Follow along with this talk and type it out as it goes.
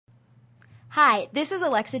Hi, this is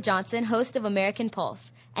Alexa Johnson, host of American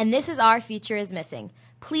Pulse, and this is Our Future is Missing.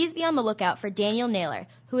 Please be on the lookout for Daniel Naylor,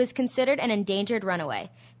 who is considered an endangered runaway.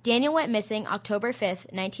 Daniel went missing October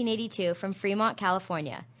 5th, 1982, from Fremont,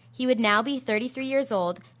 California. He would now be 33 years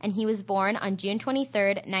old, and he was born on June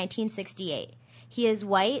 23rd, 1968. He is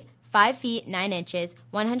white, 5 feet 9 inches,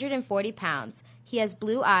 140 pounds. He has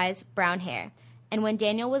blue eyes, brown hair. And when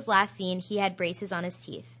Daniel was last seen, he had braces on his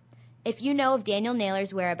teeth. If you know of Daniel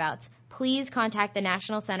Naylor's whereabouts, please contact the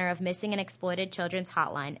National Center of Missing and Exploited Children's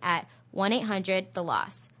Hotline at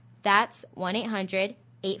 1-800-THE-LOST. That's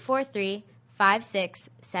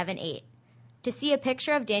 1-800-843-5678. To see a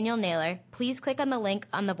picture of Daniel Naylor, please click on the link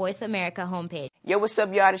on the Voice America homepage. Yo, what's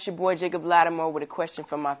up, y'all? It's your boy Jacob Lattimore with a question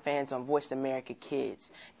from my fans on Voice America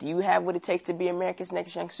Kids. Do you have what it takes to be America's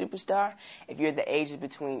next young superstar? If you're the ages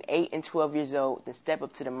between 8 and 12 years old, then step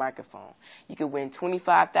up to the microphone. You could win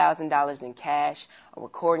 $25,000 in cash, a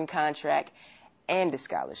recording contract, and a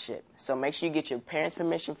scholarship. So make sure you get your parents'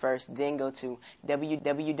 permission first, then go to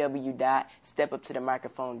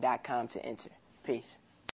www.stepuptothemicrophone.com to enter. Peace.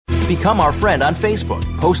 Become our friend on Facebook.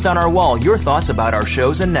 Post on our wall your thoughts about our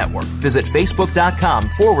shows and network. Visit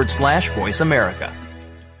facebook.com/Voice America.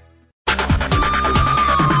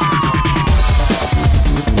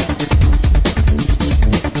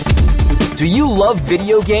 Do you love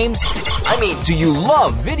video games? I mean, do you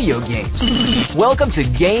love video games? Welcome to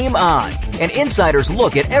Game On, an insider's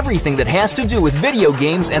look at everything that has to do with video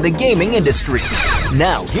games and the gaming industry.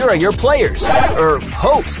 Now, here are your players,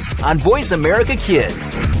 hosts on Voice America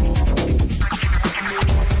Kids.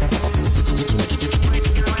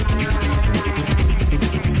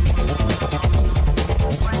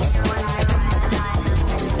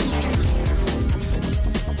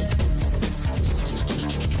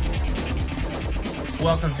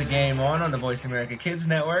 Welcome to Game On the Voice America Kids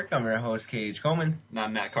Network. I'm your host, Cage Coleman. And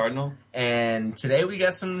I'm Matt Cardinal. And today we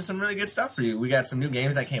got some really good stuff for you. We got some new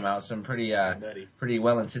games that came out, some pretty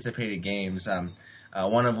well-anticipated games.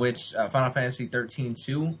 One of which, Final Fantasy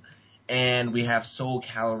 13-2, and we have Soul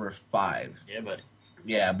Calibur 5. Yeah, buddy.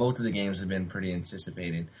 Yeah, both of the games have been pretty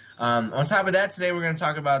anticipated. On top of that, today we're going to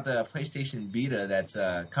talk about the PlayStation Vita that's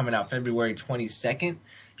coming out February 22nd.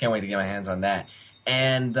 Can't wait to get my hands on that.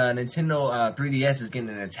 And the Nintendo 3DS is getting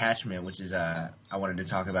an attachment, which is I wanted to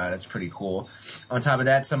talk about. It's pretty cool. On top of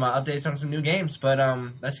that, some updates on some new games. But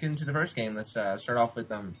let's get into the first game. Let's start off with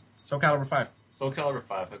Soul Calibur 5. Soul Calibur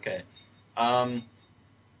 5, okay.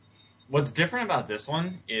 What's different about this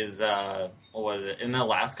one is, what was it? In the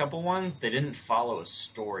last couple ones, they didn't follow a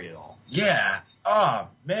story at all. Yeah. Oh,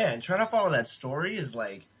 man. Trying to follow that story is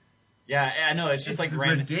like... Yeah, I know. It's just like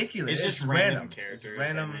random. Ridiculous. It's just random characters. It's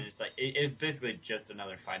random. And it's like it's basically just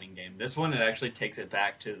another fighting game. This one, it actually takes it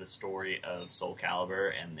back to the story of Soul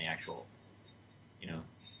Calibur and the actual, legend.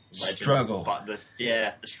 Struggle. The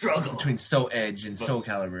struggle between Soul Edge and Soul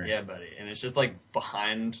Calibur. Yeah, buddy. And it's just like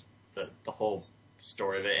behind the whole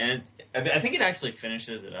story of it. And I think it actually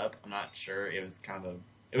finishes it up. I'm not sure. It was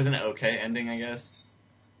an okay ending, I guess.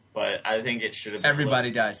 But I think it should have been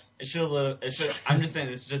everybody dies. I'm just saying,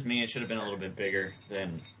 this is just me. It should have been a little bit bigger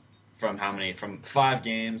than from 5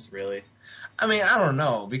 games, really. I mean, I don't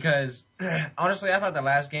know, because honestly, I thought the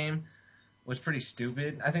last game was pretty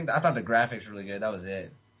stupid. I thought the graphics were really good. That was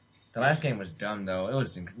it. The last game was dumb, though. It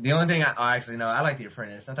was the only thing I like The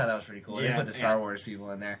Apprentice. I thought that was pretty cool. Yeah, they put the Star Wars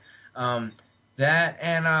people in there. That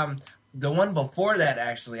and the one before that,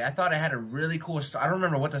 actually, I thought it had a really cool story. I don't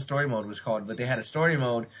remember what the story mode was called, but they had a story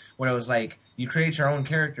mode where it was like you create your own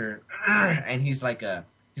character, and he's like a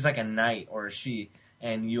knight or a she,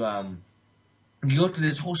 and you go through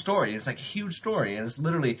this whole story. It's like a huge story, and it's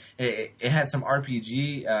literally it had some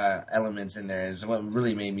RPG elements in there. Is what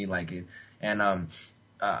really made me like it, and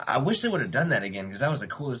I wish they would have done that again, because that was the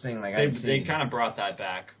coolest thing. Like they kind of brought that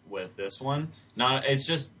back with this one. It's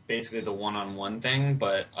just basically the one-on-one thing,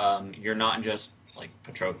 but you're not just like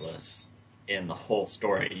Patroclus in the whole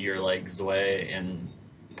story. You're like Zoe in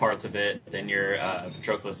parts of it, then you're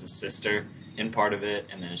Patroclus' sister in part of it,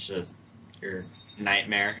 and then it's just your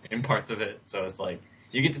Nightmare in parts of it. So it's like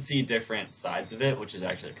you get to see different sides of it, which is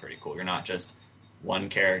actually pretty cool. You're not just one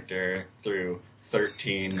character through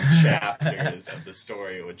 13 chapters of the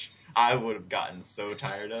story, which I would have gotten so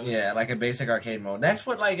tired of. Yeah, like a basic arcade mode. That's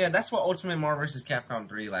what Ultimate Marvel vs. Capcom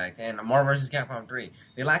 3 lacked, and Marvel vs. Capcom 3.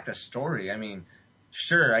 They lacked a story. I mean,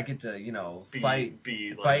 sure, I get to fight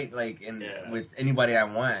with anybody I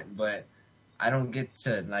want, but I don't get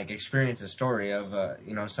to experience a story of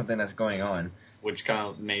something that's going on. Which kind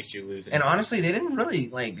of makes you lose it. And honestly, they didn't really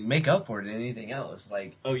make up for it in anything else.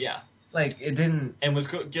 Oh yeah. Like, it didn't... And what's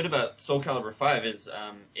good about Soul Calibur 5 is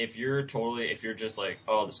if you're just like,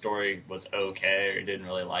 oh, the story was okay, or you didn't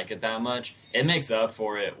really like it that much, it makes up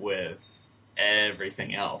for it with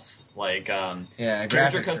everything else. Like,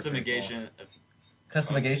 character customization.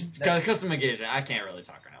 Customization? Customization. I can't really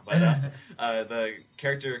talk right now. But the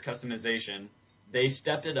character customization, they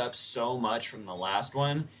stepped it up so much from the last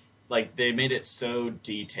one. Like, they made it so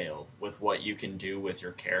detailed with what you can do with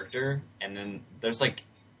your character. And then there's like,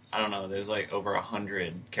 I don't know, there's like over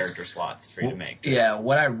 100 character slots for you to make. Yeah,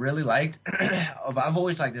 what I really liked, I've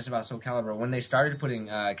always liked this about Soul Calibur, when they started putting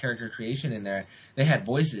character creation in there, they had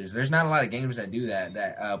voices. There's not a lot of games that do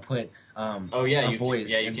that put a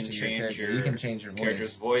voice into your character. You can change your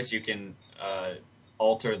character's voice. You can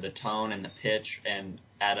alter the tone and the pitch and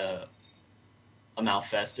add a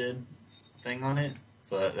malfested thing on it.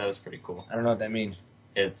 So that was pretty cool. I don't know what that means.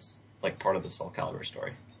 It's like part of the Soul Calibur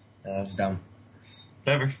story. That's dumb.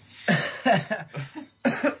 Whatever.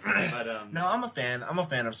 But, no, I'm a fan. I'm a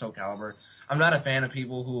fan of Soul Calibur. I'm not a fan of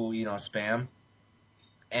people who, spam.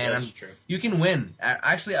 And that's true. You can win.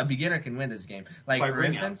 Actually, a beginner can win this game. Like, for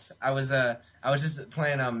instance, I was just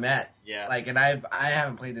playing Matt. Yeah. Like, and I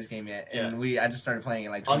haven't played this game yet, and I just started playing it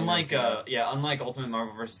like 20 minutes ago. Unlike Ultimate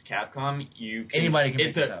Marvel vs. Capcom, anybody can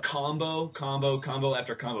pick this up. It's a combo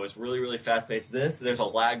after combo. It's really, really fast paced. There's a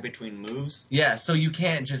lag between moves. Yeah, so you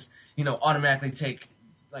can't just automatically take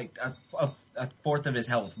like a fourth of his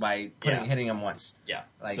health by hitting him once. Yeah.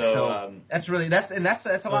 Like so that's a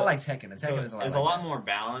lot like Tekken. Tekken is a lot. It's a lot more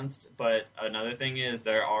balanced, but another thing is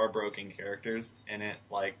there are broken characters in it,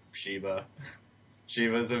 like Shiba.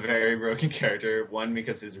 Shiba's a very broken character. One,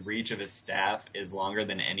 because his reach of his staff is longer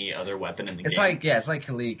than any other weapon in the game. It's like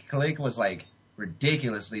Khalik. Khalik was like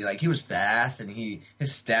ridiculously, like, he was fast and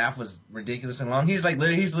his staff was ridiculous and long. He's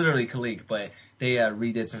literally Khalik, but they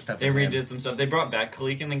redid some stuff. They brought back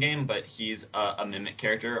Khalik in the game, but he's a mimic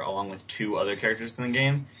character along with two other characters in the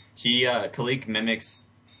game. Khalik mimics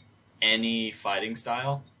any fighting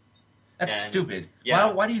style. That's stupid.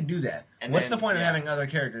 Yeah. Why do you do that? What's the point of having other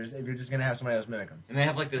characters if you're just gonna have somebody else mimic them? And they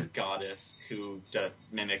have like this goddess who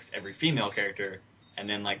mimics every female character, and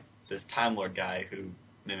then like this Time Lord guy who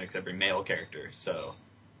mimics every male character. So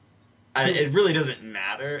it really doesn't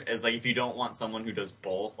matter. It's like if you don't want someone who does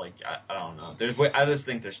both, like I don't know. I just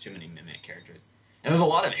think there's too many mimic characters, and there's a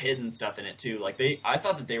lot of hidden stuff in it too. Like I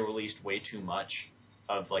thought that they released way too much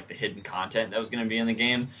of like the hidden content that was going to be in the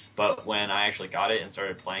game, but when I actually got it and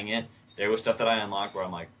started playing it, there was stuff that I unlocked where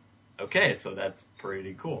I'm like, okay, so that's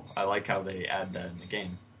pretty cool. I like how they add that in the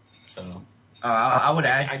game. So I would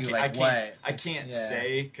ask you what I can't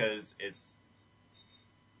say because it's.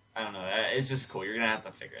 I don't know. It's just cool. You're going to have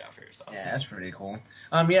to figure it out for yourself. Yeah, that's pretty cool.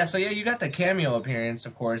 You got the cameo appearance,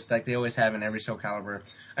 of course, like they always have in every Soul Calibur.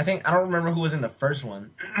 I don't remember who was in the first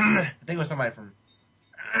one. I think it was somebody from...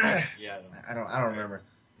 Yeah, I don't remember.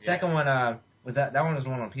 Second one, was that one was the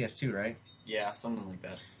one on PS2, right? Yeah, something like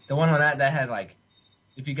that. The one on that had, like,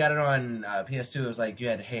 if you got it on PS2, it was like you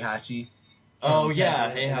had Heihachi. Oh,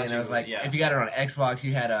 yeah, Heihachi. And it was like, if you got it on Xbox,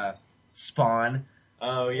 you had Spawn.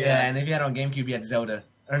 Oh, yeah. Yeah, and if you had it on GameCube, you had Zelda.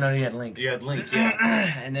 Or no, you had Link. You had Link,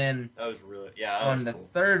 yeah. And then that was really on the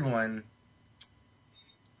third one,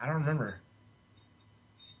 I don't remember.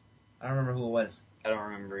 I don't remember who it was. I don't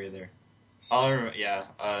remember either.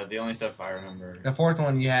 The only stuff I remember. The fourth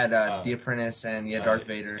one, you had The Apprentice, and you had Darth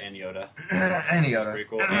Vader. And Yoda. And Yoda. That's pretty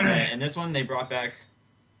cool. And this one, they brought back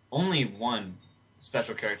only one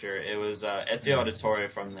special character. It was Ezio Auditore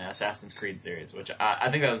from the Assassin's Creed series, which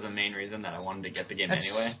I think that was the main reason that I wanted to get the game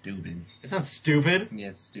anyway. Stupid. It's not stupid. Yeah,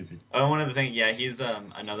 it's stupid. One of the things, he's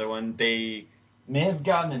another one. They may have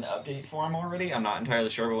gotten an update for him already. I'm not entirely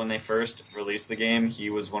sure, but when they first released the game,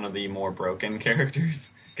 he was one of the more broken characters,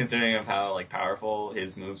 considering of how like powerful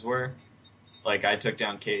his moves were. Like I took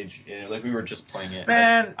down Cage, like we were just playing it.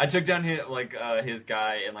 Man, I took down his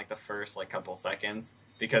guy in like the first like couple seconds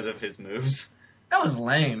because of his moves. That was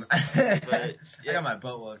lame. But, I got my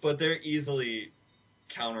butt whooped. But they're easily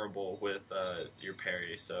counterable with your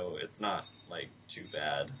parry, so it's not like too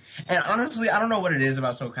bad. And honestly, I don't know what it is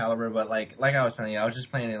about Soul Calibur, but like I was telling you, I was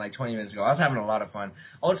just playing it like 20 minutes ago. I was having a lot of fun.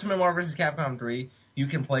 Ultimate Marvel vs. Capcom 3, you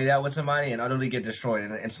can play that with somebody and utterly get destroyed,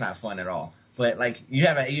 and it's not fun at all. But like you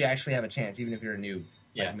actually have a chance, even if you're a noob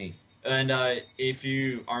like me. And if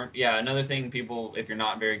you aren't, another thing, people, if you're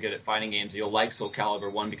not very good at fighting games, you'll like Soul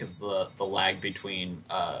Calibur 1 because of the lag between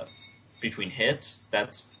hits.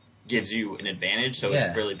 That gives you an advantage, so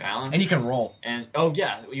it's really balanced. And you can roll. And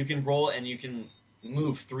you can roll and you can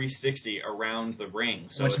move 360 around the ring,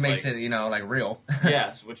 so which makes it like real.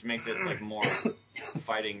 Which makes it like more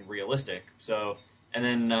fighting realistic. So and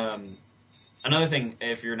then Another thing,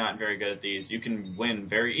 if you're not very good at these, you can win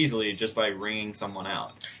very easily just by ringing someone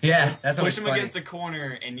out. Yeah, that's Push them funny. against a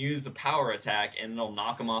corner and use a power attack, and it'll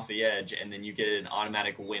knock them off the edge, and then you get an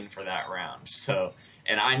automatic win for that round. So,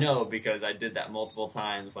 and I know because I did that multiple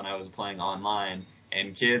times when I was playing online,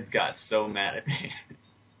 and kids got so mad at me.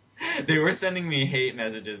 They were sending me hate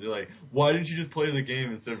messages. They're like, "Why didn't you just play the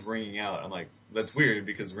game instead of ringing out?" I'm like, "That's weird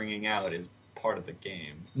because ringing out is part of the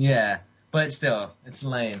game." Yeah. But still, it's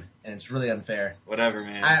lame and it's really unfair. Whatever,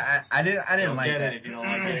 man. I didn't don't like get that. it if you don't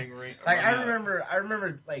like getting Like rung I out.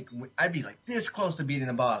 remember like I'd be like this close to beating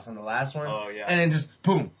the boss on the last one. Oh, yeah. And then just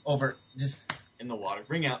boom over just In the water.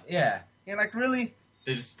 Ring out. yeah. You're like really?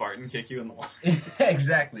 They just Spartan kick you in the water.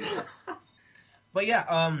 Exactly. But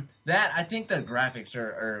yeah, that I think the graphics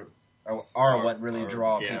are what really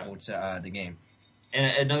draw people to the game. And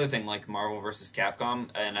another thing, like Marvel vs.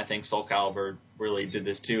 Capcom, and I think Soul Calibur really did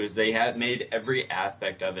this too, is they have made every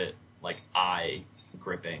aspect of it like eye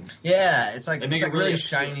gripping. Yeah, it's like They make it's it like really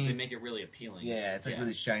shiny. They make it really appealing. Yeah, it's like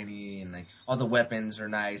really shiny and like all the weapons are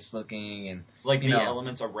nice looking and like the you know.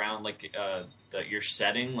 elements around like your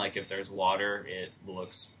setting. Like if there's water, it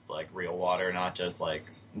looks like real water, not just like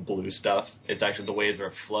blue stuff. It's actually the waves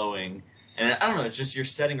are flowing, and I don't know. It's just your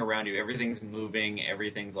setting around you. Everything's moving.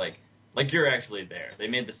 Everything's like you're actually there. They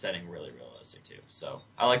made the setting really realistic too. So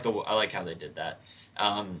I like how they did that.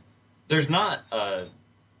 There's not a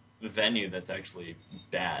venue that's actually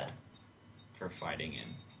bad for fighting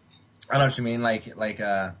in. I know what you mean.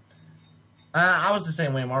 I was the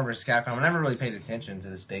same way in Marvel vs. Capcom. I never really paid attention to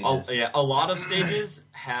the stages. Oh, yeah, a lot of stages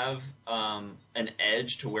have an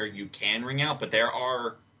edge to where you can ring out, but there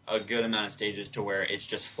are a good amount of stages to where it's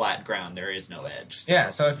just flat ground. There is no edge. So, Yeah,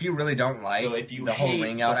 so if you really don't like so if you the whole hate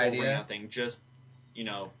ring out the whole idea, ring out thing, just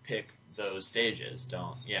pick those stages.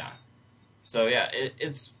 So yeah,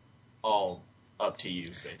 it's all up to you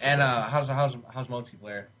basically. and how's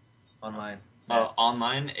multiplayer online?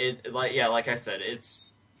 Online, like I said,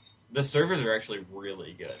 the servers are actually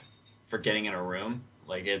really good for getting in a room.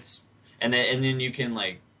 Like and then you can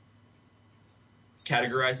like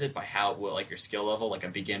categorize it by your skill level, like a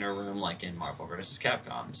beginner room, like in Marvel vs.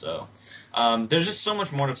 Capcom. So there's just so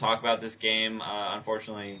much more to talk about this game.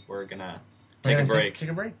 Unfortunately, we're gonna take a break. Take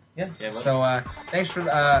a break. Yeah. Yeah, So thanks for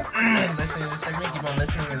listening to this segment. Keep on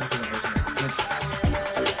listening and listening to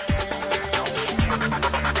this.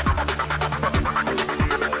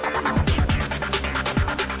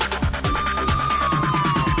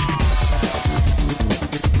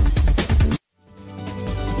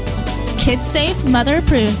 Kids safe, mother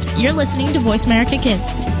approved. You're listening to Voice America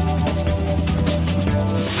Kids.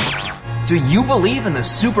 Do you believe in the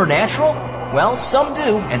supernatural? Well, some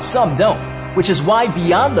do and some don't, which is why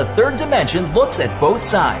Beyond the Third Dimension looks at both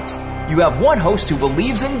sides. You have one host who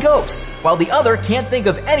believes in ghosts, while the other can't think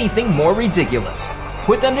of anything more ridiculous.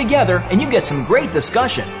 Put them together and you get some great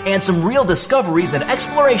discussion and some real discoveries and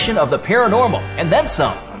exploration of the paranormal, and then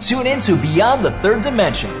some. Tune in to Beyond the Third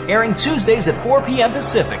Dimension, airing Tuesdays at 4 p.m.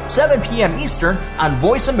 Pacific, 7 p.m. Eastern on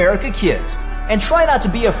Voice America Kids. And try not to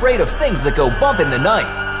be afraid of things that go bump in the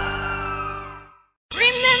night.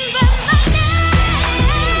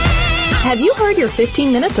 Have you heard your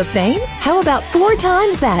 15 minutes of fame? How about 4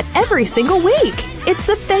 times that every single week? It's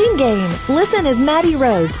the Fame Game. Listen as Maddie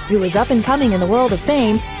Rose, who is up and coming in the world of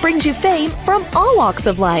fame, brings you fame from all walks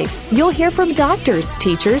of life. You'll hear from doctors,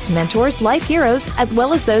 teachers, mentors, life heroes, as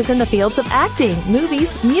well as those in the fields of acting,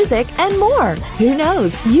 movies, music, and more. Who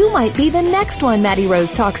knows? You might be the next one Maddie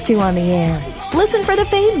Rose talks to on the air. Listen for the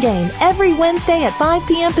Fame Game every Wednesday at 5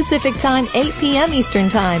 p.m. Pacific Time, 8 p.m. Eastern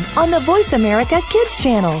Time on the Voice America Kids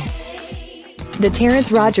channel. The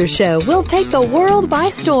Terrence Rogers Show will take the world by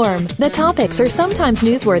storm. The topics are sometimes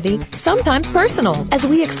newsworthy, sometimes personal, as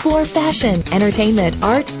we explore fashion, entertainment,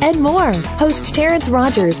 art, and more. Host Terrence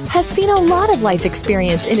Rogers has seen a lot of life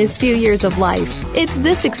experience in his few years of life. It's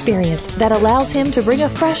this experience that allows him to bring a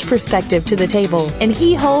fresh perspective to the table, and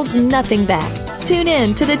he holds nothing back. Tune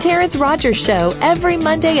in to The Terrence Rogers Show every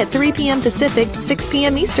Monday at 3 p.m. Pacific, 6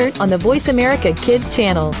 p.m. Eastern on the Voice America Kids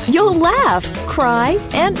channel. You'll laugh, cry,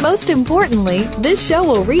 and most importantly, this show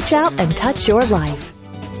will reach out and touch your life.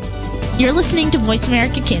 You're listening to Voice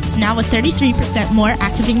America Kids, now with 33% more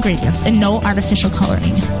active ingredients and no artificial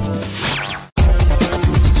coloring.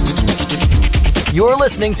 You're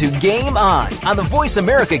listening to Game On the Voice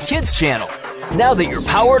America Kids channel. Now that you're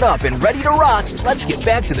powered up and ready to rock, let's get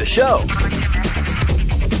back to the show.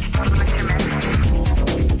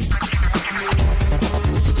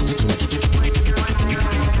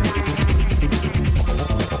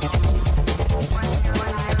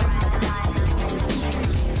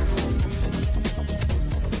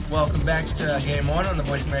 Welcome back back to Game On the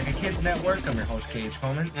Voice America Kids Network. I'm your host, Cage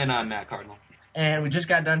Coleman. And I'm Matt Cardinal. And we just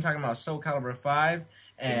got done talking about Soul Calibur 5.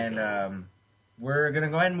 And we're going to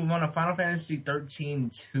go ahead and move on to Final Fantasy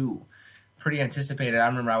 13-2. Pretty anticipated. I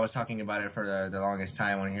remember I was talking about it for the longest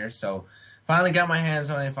time on here. So finally got my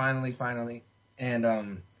hands on it. Finally. And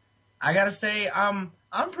I got to say, I'm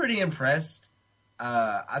pretty impressed.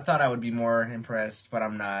 I thought I would be more impressed, but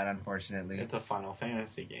I'm not, unfortunately. It's a Final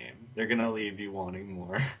Fantasy game. They're going to leave you wanting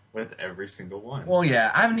more with every single one. Well,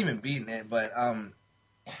 yeah, I haven't even beaten it, but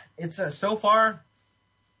it's so far,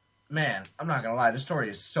 man, I'm not going to lie, the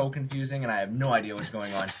story is so confusing, and I have no idea what's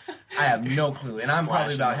going on. I have no clue, and I'm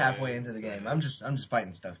probably about halfway into the game. I'm just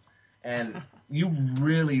fighting stuff. And you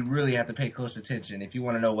really, really have to pay close attention if you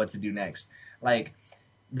want to know what to do next. Like,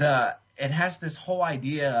 it has this whole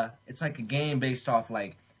idea, it's like a game based off,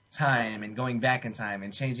 like, time and going back in time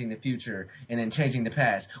and changing the future and then changing the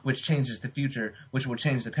past, which changes the future, which will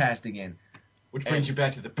change the past again. Which brings you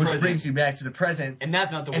back to the present. Which brings you back to the present. And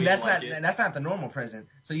that's not the way you like it. And that's not the normal present,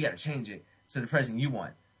 so you gotta change it to the present you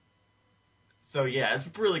want. So, yeah, it's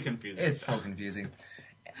really confusing. It's so confusing.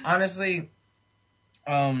 Honestly,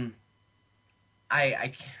 they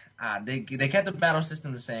kept the battle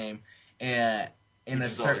system the same, and in a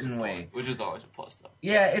certain way. Which is always a plus, though.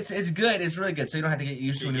 Yeah, it's good. It's really good. So you don't have to get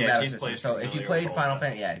used to a new battle system. So if you played Final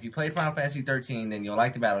Fantasy 13, then you'll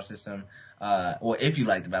like the battle system. Well, if you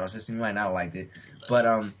like the battle system, you might not have liked it.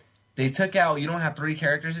 But they took out. You don't have 3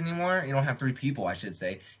 characters anymore. You don't have 3 people, I should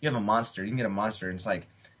say. You have a monster. You can get a monster, and it's like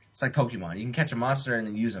Pokemon. You can catch a monster and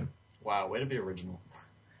then use them. Wow, way to be original.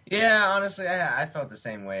 Yeah, honestly, I felt the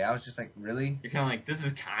same way. I was just like, really? You're kind of like, this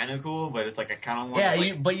is kind of cool, but it's like I kind of want.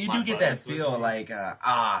 Yeah, but you do get that feel like,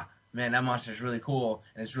 man, that monster's really cool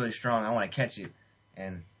and it's really strong. I want to catch it,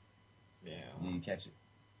 and you catch it.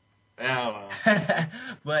 Yeah, well.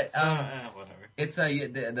 But whatever. It's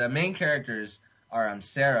the main characters are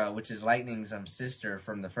Sarah, which is Lightning's sister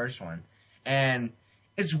from the first one, and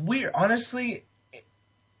it's weird. Honestly,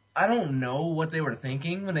 I don't know what they were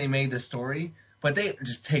thinking when they made the story. But they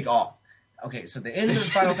just take off. Okay, so the end of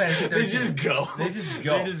Final Fantasy 13. They just go. They just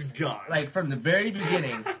go. Gone. Like, from the very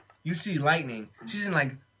beginning, you see Lightning. She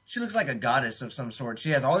looks like a goddess of some sort. She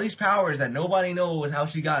has all these powers that nobody knows how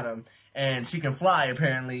she got them. And she can fly,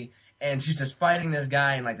 apparently. And she's just fighting this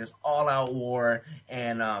guy in, like, this all-out war.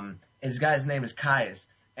 And his guy's name is Caius.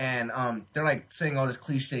 And they're, like, saying all this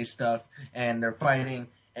cliche stuff. And they're fighting.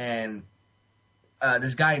 And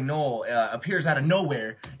this guy Noel appears out of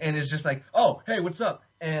nowhere and is just like, oh, hey, what's up?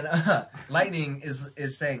 And Lightning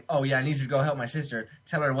is saying, oh yeah, I need you to go help my sister.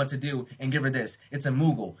 Tell her what to do and give her this. It's a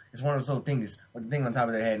Moogle. It's one of those little things with the thing on top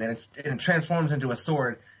of their head, and it transforms into a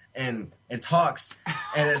sword and it talks.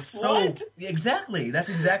 And it's so exactly. That's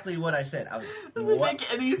exactly what I said. I was doesn't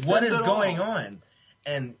make any sense. What is going all. on?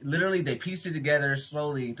 And literally, they pieced it together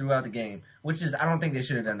slowly throughout the game, which is, I don't think they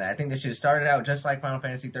should have done that. I think they should have started out just like Final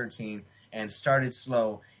Fantasy 13 and started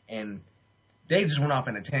slow, and they just went off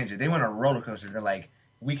on a tangent. They went on a roller coaster. They're like,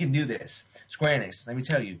 we can do this. Square Enix, let me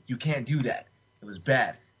tell you, you can't do that. It was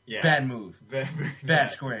bad. Yeah. Bad move. Very bad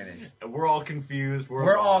Square Enix. We're all confused.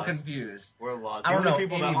 We're all confused. We're lost. I don't know the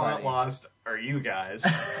people anybody. that aren't lost are you guys.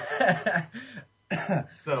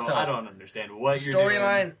 So I don't understand what you're doing.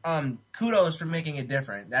 Storyline, kudos for making it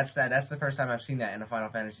different. That's the first time I've seen that in a Final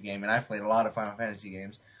Fantasy game, and I've played a lot of Final Fantasy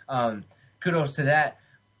games. Kudos to that.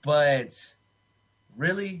 But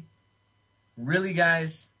really,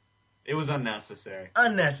 guys, it was unnecessary.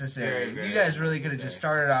 Unnecessary. Very you guys really could have just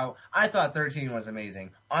started out. I thought 13 was amazing.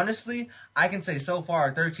 Honestly, I can say so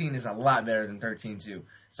far 13 is a lot better than 13-2.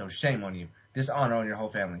 So shame on you. Dishonor on your whole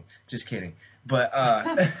family. Just kidding. But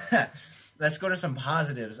let's go to some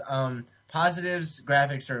positives. Positives,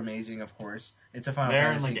 graphics are amazing, of course. It's a Final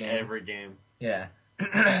Fantasy game. They're in every game. Yeah.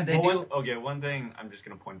 One thing, I'm just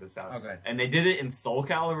going to point this out. Okay. And they did it in Soul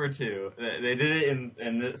Calibur 2. They did it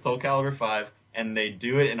in Soul Calibur 5. And they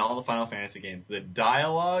do it in all the Final Fantasy games. The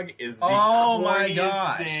dialogue is the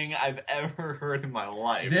corniest thing I've ever heard in my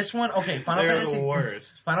life. This one, okay, They're the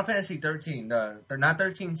worst. Final Fantasy 13, not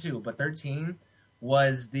 13-2, but 13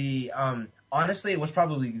 was the, honestly, it was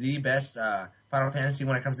probably the best Final Fantasy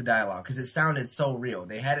when it comes to dialogue, because it sounded so real.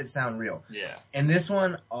 They had it sound real. Yeah. And this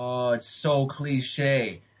one, oh, it's so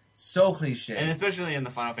cliche. So cliche. And especially in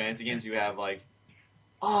the Final Fantasy games, you have, like,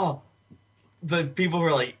 the people who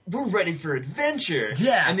are like, we're ready for adventure.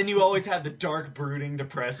 Yeah. And then you always have the dark, brooding,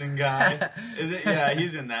 depressing guy. Yeah,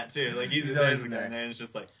 he's in that too. Like, he's always in there, and it's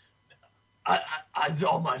just like, it's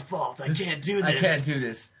all my fault. I can't do this. I can't do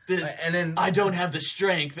this. And then I don't have the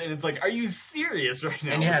strength. And it's like, are you serious right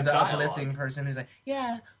now? And you have the uplifting person who's like,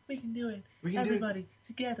 yeah, we can do it. We can Everybody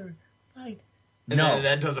together, fight. No.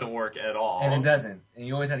 That doesn't work at all. And it doesn't. And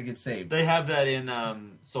you always had to get saved. They have that in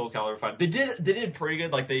Soul Calibur 5. They did pretty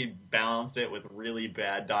good. Like, they balanced it with really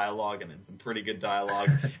bad dialogue and then some pretty good dialogue.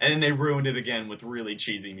 And then they ruined it again with really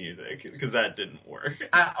cheesy music, because that didn't work.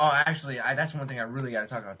 That's one thing I really got to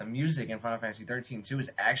talk about. The music in Final Fantasy 13 too is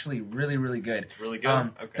actually really, really good. It's really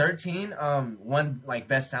good? Okay. 13 won, like,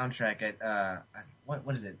 best soundtrack at,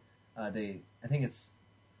 what is it? I think is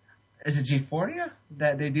it G4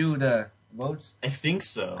 that they do the votes? I think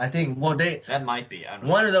so. I think, that might be. I don't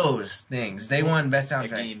know. One of those things. They won best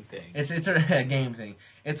soundtrack. A game thing. It's a game thing.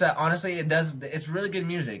 It's honestly, it's really good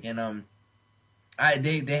music, and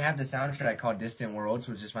they have the soundtrack called Distant Worlds,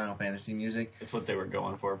 which is Final Fantasy music. It's what they were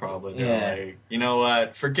going for, probably. They're like, you know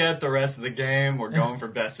what? Forget the rest of the game. We're going for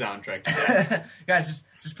best soundtrack today. Guys,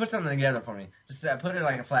 just put something together for me. Just put it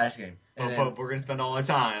like a Flash game. But we're gonna spend all our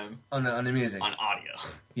time on the music, on audio.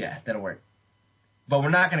 Yeah, that'll work. But we're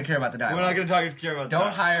not gonna care about the dialogue. We're not gonna care about.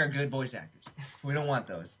 Don't hire good voice actors. We don't want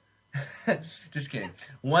those. Just kidding.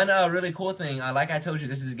 One really cool thing, like I told you,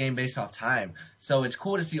 this is a game based off time, so it's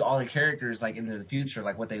cool to see all the characters like into the future,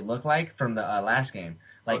 like what they look like from the last game.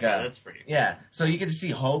 Like, okay, that's pretty cool. Yeah, so you get to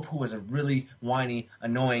see Hope, who was a really whiny,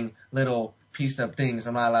 annoying little piece of things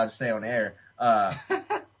I'm not allowed to say on air.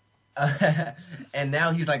 And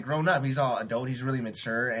now he's like grown up. He's all adult. He's really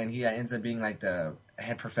mature, and he ends up being like the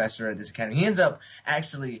head professor at this academy. He ends up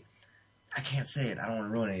actually, I can't say it. I don't want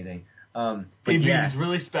to ruin anything. But he's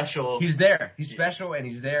really special. He's there. He's special, and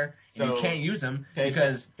he's there. So and you can't use him pay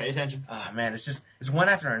attention. Oh man, it's one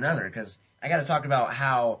after another. Because I got to talk about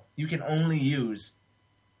how you can only use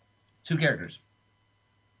 2 characters.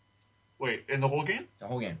 Wait, in the whole game? The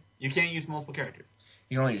whole game. You can't use multiple characters.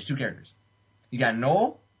 You can only use 2 characters. You got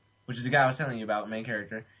Noel, which is the guy I was telling you about, main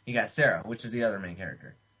character. You got Sarah, which is the other main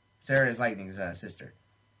character. Sarah is Lightning's sister.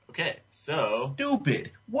 Okay, so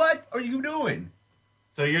stupid. What are you doing?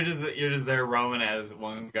 So you're just there roaming as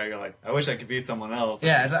one guy. You're like, I wish I could be someone else.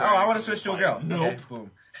 Yeah, it's like, I want to switch to a girl. Nope. Okay,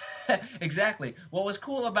 boom. Exactly. What was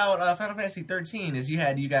cool about Final Fantasy 13 is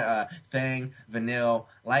you got Fang, Vanille,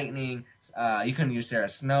 Lightning. You couldn't use Sarah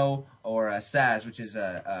Snow or Saz, which is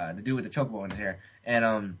the dude with the chocobo in his hair,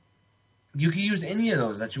 and you could use any of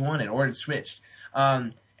those that you wanted, or it switched.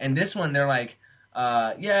 And this one, they're like, we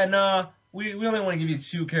only want to give you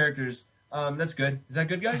 2 characters. That's good. Is that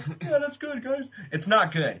good, guys? Yeah, that's good, guys. It's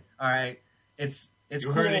not good. All right. It's you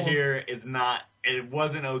cool. heard it here. It's not. It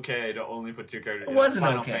wasn't okay to only put 2 characters. It wasn't in a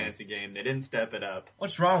Final okay. Fantasy game. They didn't step it up.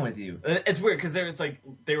 What's wrong with you? It's weird because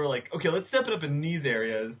they were like, okay, let's step it up in these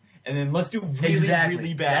areas, and then let's do really,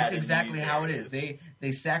 really bad. That's exactly how areas. it is.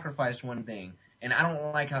 They sacrificed one thing. And I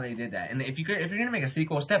don't like how they did that. And if you're gonna make a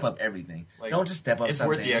sequel, step up everything. Like, don't just step up it's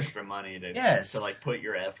something. It's worth the extra money to like put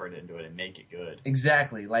your effort into it and make it good.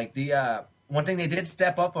 Exactly. Like the one thing they did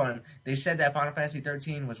step up on, they said that Final Fantasy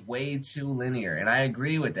 13 was way too linear, and I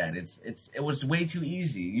agree with that. It was way too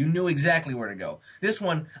easy. You knew exactly where to go. This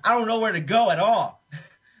one, I don't know where to go at all.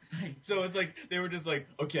 So it's like they were just like,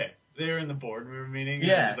 okay, they were in the boardroom meeting.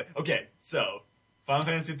 Yeah. And just like, okay, so Final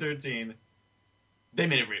Fantasy 13. We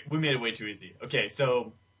made it way too easy. Okay,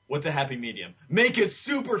 so what's a happy medium? Make it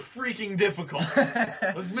super freaking difficult.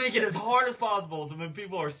 Let's make it as hard as possible so when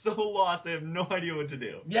people are so lost they have no idea what to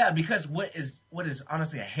do. Yeah, because what is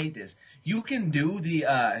honestly, I hate this. You can do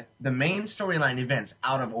the main storyline events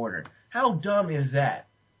out of order. How dumb is that?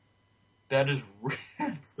 That is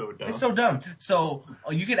so dumb. It's so dumb. So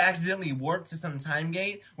you could accidentally warp to some time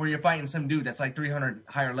gate where you're fighting some dude that's like 300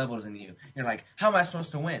 higher levels than you. You're like, how am I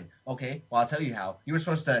supposed to win? Okay, well, I'll tell you how. You were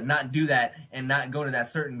supposed to not do that and not go to that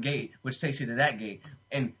certain gate, which takes you to that gate.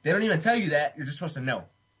 And they don't even tell you that. You're just supposed to know.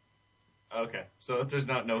 Okay, so there's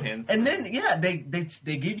no hints. And then, yeah, they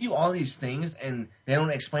give you all these things, and they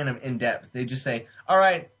don't explain them in depth. They just say, all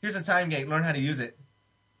right, here's a time gate. Learn how to use it.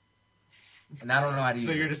 And I don't know how to use it.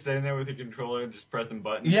 So you're just sitting there with your controller and just pressing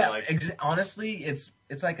buttons? Yeah, like... honestly, it's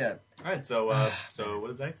like a... Alright, so what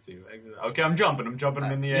does X do? Okay, I'm jumping in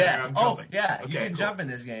the air. Yeah. I'm jumping. Yeah, okay, you can cool. jump in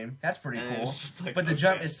this game. That's pretty cool. It's just like, but the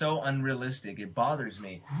jump is so unrealistic. It bothers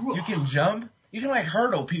me. You can jump. You can, like,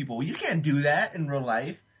 hurdle people. You can't do that in real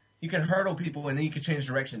life. You can hurdle people, and then you can change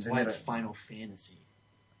directions. That's why it's Final Fantasy.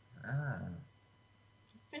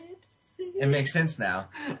 Fantasy. It makes sense now.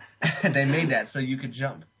 They made that so you could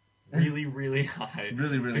jump. Really, really high.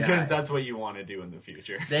 Really, really high. Because that's what you want to do in the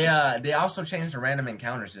future. They also changed the random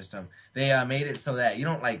encounter system. They made it so that you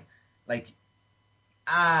don't they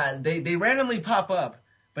randomly pop up,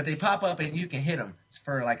 but they pop up and you can hit them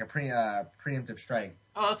for like a preemptive strike.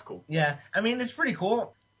 Oh, that's cool. Yeah, I mean it's pretty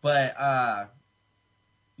cool, but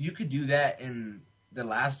you could do that in the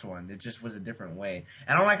last one. It just was a different way.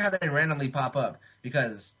 And I don't like how they randomly pop up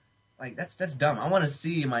because like that's dumb. I want to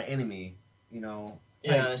see my enemy, you know.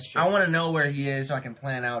 Yeah, Like, that's true. I want to know where he is so I can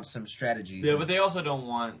plan out some strategies. Yeah, but they also don't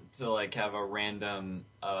want to like have a random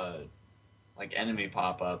like enemy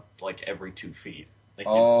pop up like every 2 feet. Like,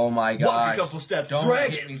 oh my gosh! Walk a couple steps, Don't drag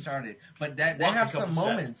get it. me started. But they Walk a have couple some steps,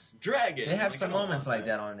 moments. drag it. They have Like, some I don't moments want like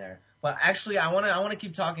that on there. But actually, I want to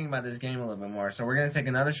keep talking about this game a little bit more. So we're gonna take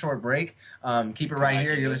another short break. Keep it right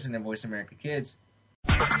here. You're listening to Voice America Kids.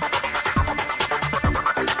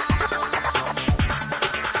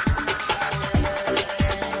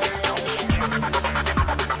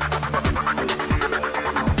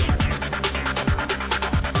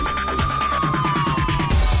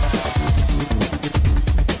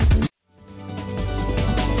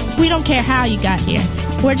 We don't care how you got here.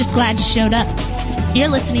 We're just glad you showed up. You're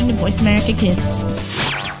listening to Voice America Kids.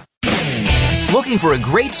 Looking for a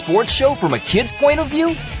great sports show from a kid's point of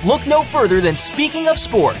view? Look no further than Speaking of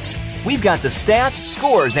Sports. We've got the stats,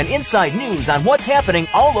 scores, and inside news on what's happening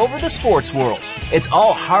all over the sports world. It's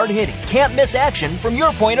all hard-hitting, can't-miss action from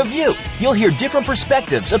your point of view. You'll hear different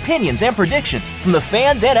perspectives, opinions, and predictions from the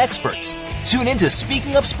fans and experts. Tune in to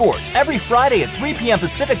Speaking of Sports every Friday at 3 p.m.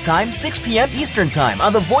 Pacific Time, 6 p.m. Eastern Time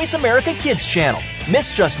on the Voice America Kids channel.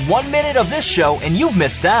 Miss just 1 minute of this show and you've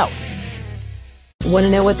missed out. Want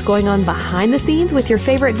to know what's going on behind the scenes with your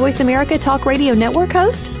favorite Voice America Talk Radio Network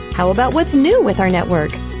host? How about what's new with our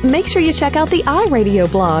network? Make sure you check out the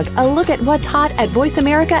iRadio blog, a look at what's hot at Voice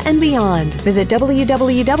America and beyond. Visit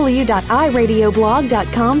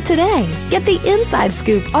www.iradioblog.com today. Get the inside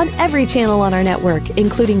scoop on every channel on our network,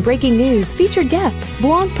 including breaking news, featured guests,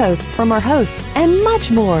 blog posts from our hosts, and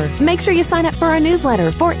much more. Make sure you sign up for our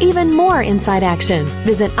newsletter for even more inside action.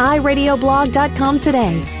 Visit iradioblog.com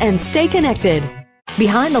today and stay connected.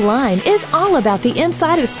 Behind the Line is all about the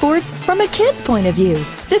inside of sports from a kid's point of view.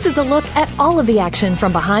 This is a look at all of the action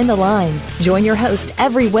from behind the line. Join your host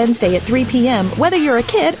every Wednesday at 3 p.m., whether you're a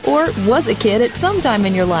kid or was a kid at some time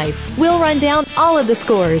in your life. We'll run down all of the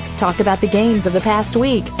scores, talk about the games of the past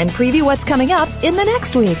week, and preview what's coming up in the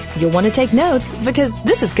next week. You'll want to take notes because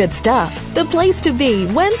this is good stuff. The place to be,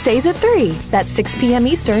 Wednesdays at 3. That's 6 p.m.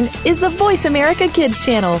 Eastern, is the Voice America Kids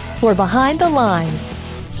channel for Behind the Line.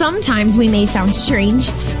 Sometimes we may sound strange,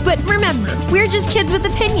 but remember, we're just kids with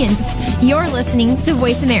opinions. You're listening to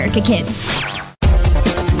Voice America Kids.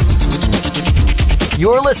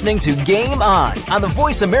 You're listening to Game On the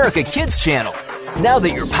Voice America Kids channel. Now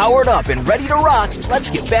that you're powered up and ready to rock, let's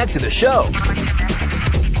get back to the show.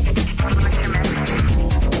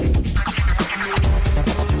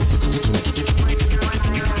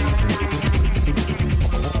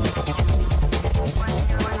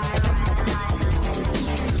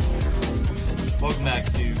 Welcome back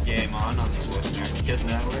to Game On the Voice America Kids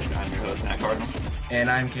Network. I'm your host, Matt Cardinal. And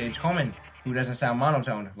I'm Cage Coleman, who doesn't sound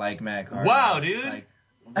monotone like Matt Cardinal. Wow, dude.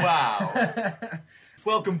 Wow.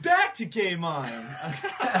 Welcome back to Game On.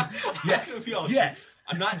 Yes. Yes.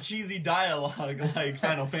 I'm not cheesy dialogue like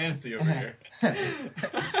Final Fantasy over here.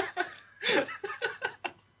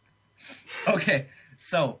 Okay,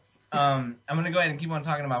 so I'm gonna go ahead and keep on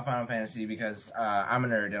talking about Final Fantasy because I'm a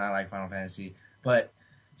nerd and I like Final Fantasy. But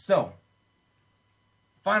so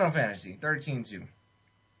Final Fantasy 13-2.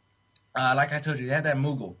 Like I told you, they had that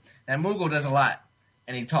Moogle. That Moogle does a lot,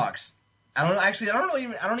 and he talks. I don't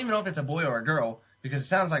even know if it's a boy or a girl because it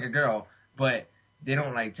sounds like a girl, but they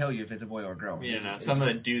don't like tell you if it's a boy or a girl. You know, some of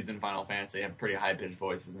the dudes in Final Fantasy have pretty high pitched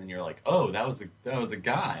voices, and you're like, oh, that was a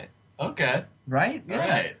guy. Okay. Right? Yeah. All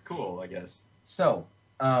right. Cool. I guess. So,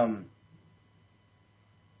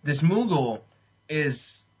 this Moogle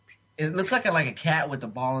it looks like a cat with a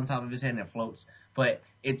ball on top of his head and it floats, but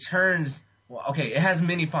it turns. Well, okay, it has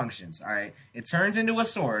many functions. All right, it turns into a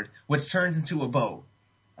sword, which turns into a bow.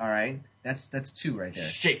 All right, that's two right there.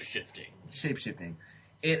 Shape-shifting.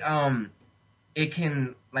 It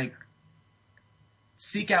can like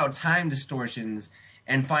seek out time distortions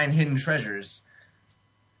and find hidden treasures.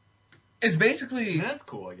 It's basically That's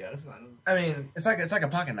cool, I guess. I mean, it's like a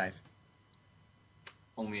pocket knife.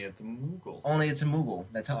 Only it's a Moogle. Only it's a Moogle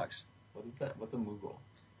that talks. What is that? What's a Moogle?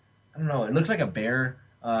 I don't know. It looks like a bear.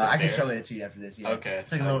 I can show it to you after this. Yeah. Okay.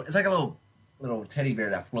 It's like a little teddy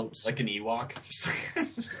bear that floats. Like an Ewok. Just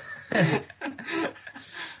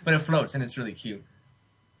But it floats and it's really cute.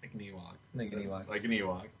 like an Ewok. Like an Ewok. Like an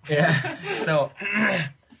Ewok. Yeah. So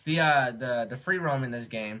the free roam in this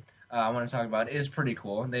game I want to talk about is pretty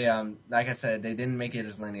cool. They like I said, they didn't make it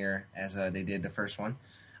as linear as they did the first one.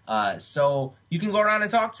 So you can go around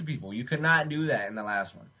and talk to people. You could not do that in the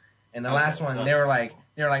last one. In the last one, they were like,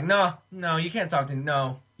 no, you can't talk to,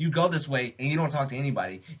 no, you go this way and you don't talk to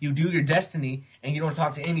anybody. You do your destiny and you don't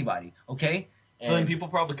talk to anybody, okay? So then people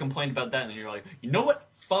probably complained about that, and then you're like, you know what?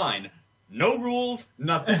 Fine. No rules,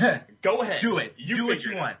 nothing. Go ahead. Do it. Do what you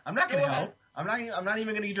figure it want. out. I'm not going to Go go. ahead. I'm not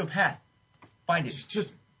even going to give you a path. Find it. It's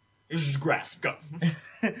just grass. Go.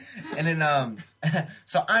 And then,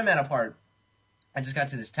 so I'm at a part. I just got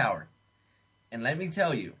to this tower. And let me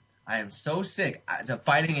tell you, I am so sick to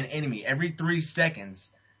fighting an enemy every 3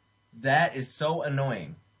 seconds. That is so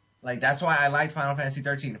annoying. Like, that's why I liked Final Fantasy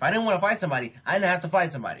 13. If I didn't want to fight somebody, I didn't have to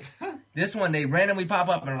fight somebody. This one, they randomly pop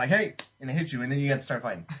up and are like, hey, and it hits you, and then you have to start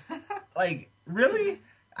fighting. Like, really?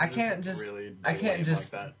 I can't just, like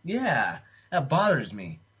that. Yeah, that bothers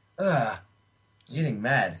me. Ugh, I'm getting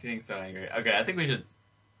mad. Getting so angry. Okay, I think we should,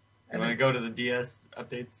 you want to go to the DS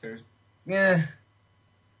updates, or? Yeah.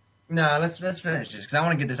 No, let's finish this, because I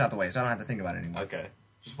want to get this out the way, so I don't have to think about it anymore. Okay.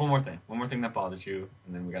 Just one more thing that bothers you,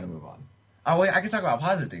 and then we gotta move on. Oh, wait, I can talk about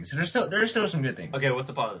positive things. So there's still some good things. Okay, what's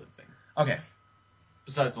a positive thing? Okay.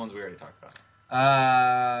 Besides the ones we already talked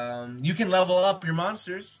about. You can level up your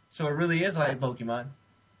monsters, so it really is like Pokemon.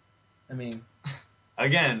 I mean...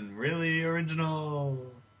 Again, really original.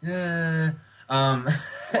 Yeah.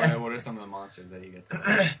 What are some of the monsters that you get to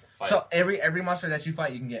fight? So every monster that you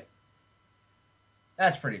fight, you can get.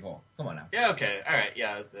 That's pretty cool. Come on now. Yeah, okay. Alright,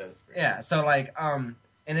 yeah, that's pretty Yeah, so like, and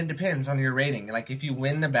it depends on your rating. Like, if you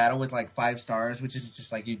win the battle with like 5 stars, which is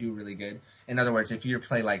just like you do really good. In other words, if you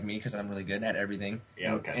play like me, because I'm really good at everything,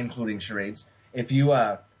 yeah, okay. Including charades. If you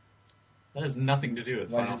that has nothing to do with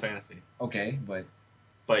Final Fantasy. Okay, but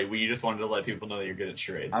we just wanted to let people know that you're good at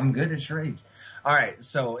charades. I'm good at charades. All right,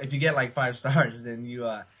 so if you get like 5 stars, then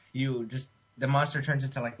you just the monster turns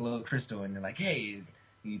into like a little crystal, and you're like, hey,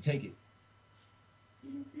 you take it.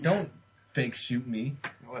 Don't fake shoot me.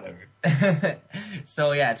 Whatever.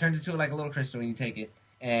 So yeah, it turns into like a little crystal, and you take it,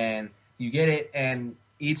 and you get it, and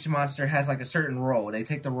each monster has like a certain role. They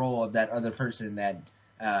take the role of that other person that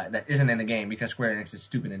isn't in the game, because Square Enix is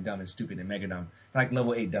stupid and dumb and stupid and mega dumb. Like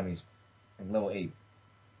level 8 dummies. Like level 8.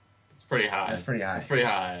 It's pretty high. That's pretty high. It's pretty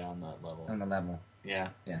high on that level. On the level. Yeah.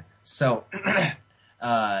 Yeah. So,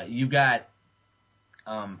 you got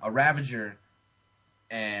a Ravager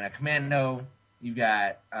and a Commando. You've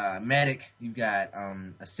got Medic. You've got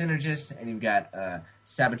a Synergist, and you've got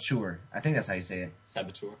Saboteur. I think that's how you say it.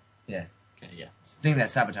 Saboteur? Yeah. Okay, yeah. Thing that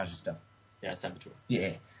sabotages stuff. Yeah, Saboteur.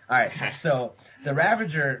 Yeah. All right. So the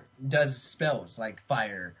Ravager does spells like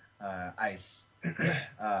fire, ice.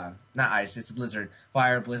 Not ice. It's blizzard.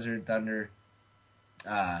 Fire, blizzard, thunder,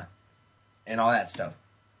 and all that stuff.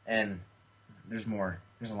 And there's more.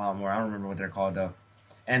 There's a lot more. I don't remember what they're called though.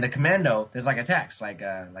 And the Commando, there's like attacks, like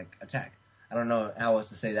attack. I don't know how else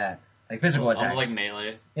to say that. Like physical attacks. Like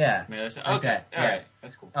melee. Yeah. Melee. Like okay. that. All yeah. right.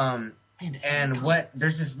 That's cool. And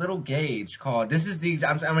there's this little gauge called,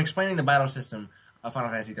 I'm explaining the battle system of Final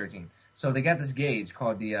Fantasy 13. So they got this gauge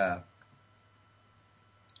called the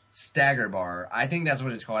stagger bar. I think that's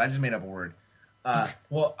what it's called. I just made up a word.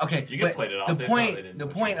 Well, okay. You can play it off. The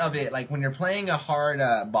point of it, like when you're playing a hard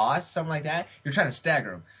boss, something like that, you're trying to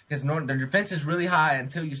stagger them, because their defense is really high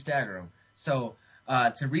until you stagger them. So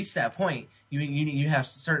to reach that point, you have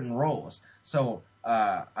certain roles. So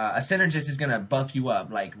a synergist is gonna buff you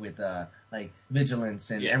up, like with like vigilance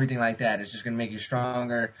and everything like that. It's just gonna make you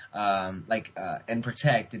stronger, and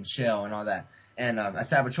protect and shell and all that. And a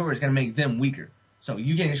saboteur is gonna make them weaker. So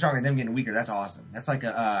you getting stronger, them getting weaker. That's awesome. That's like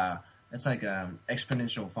a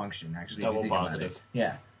exponential function, actually. Double if you think positive. about it.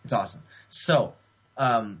 Yeah, it's awesome. So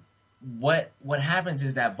what happens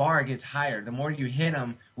is that bar gets higher the more you hit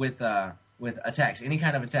them with attacks, any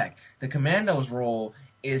kind of attack. The Commando's role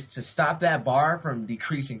is to stop that bar from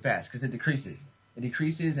decreasing fast, because it decreases. It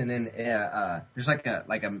decreases, and then there's like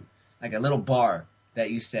a little bar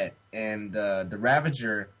that you set, and the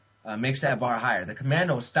Ravager makes that bar higher. The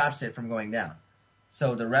Commando stops it from going down.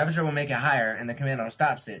 So the Ravager will make it higher, and the Commando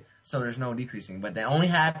stops it, so there's no decreasing. But that only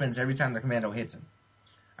happens every time the Commando hits him.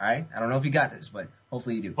 All right? I don't know if you got this, but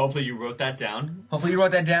hopefully you do. Hopefully you wrote that down. Hopefully you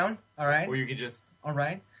wrote that down. All right? Or you could just... All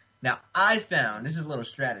right. Now, I found, this is a little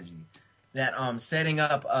strategy, that setting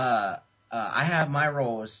up, I have my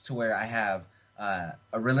roles to where I have a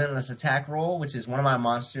relentless attack role, which is one of my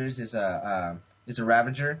monsters is a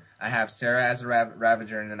Ravager. I have Sarah as a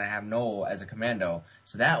Ravager, and then I have Noel as a Commando.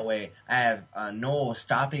 So that way, I have Noel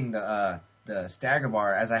stopping the stagger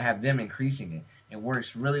bar as I have them increasing it. It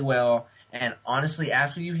works really well. And honestly,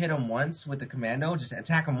 after you hit them once with the Commando, just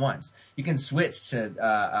attack them once. You can switch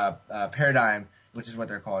to Paradigm, which is what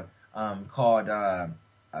they're called,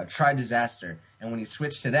 Try Disaster. And when you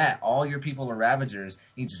switch to that, all your people are Ravagers.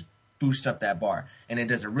 You just boost up that bar. And it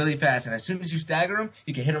does it really fast. And as soon as you stagger them,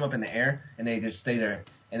 you can hit them up in the air, and they just stay there.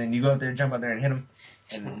 and then you go up there, jump up there, and hit them,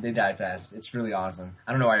 and they die fast. It's really awesome.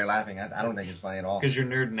 I don't know why you're laughing. I don't think it's funny at all. Because you're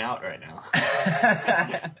nerding out right now.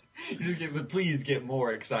 You just please get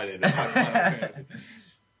more excited about Final Fantasy.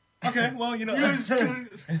 Okay, well, you know.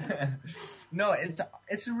 No,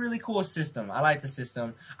 it's a really cool system. I like the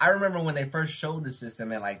system. I remember when they first showed the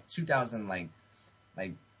system in like 2000, like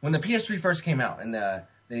when the PS3 first came out, and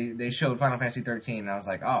they showed Final Fantasy 13, and I was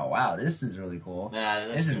like, oh wow, this is really cool.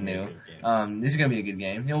 This is new. This is gonna be a good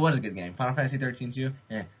game. It was a good game. Final Fantasy 13 too.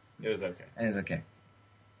 Yeah, it was okay. It was okay.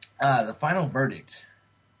 The final verdict.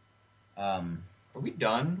 Are we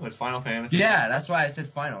done with Final Fantasy? Yeah, that's why I said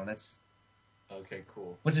final. That's okay,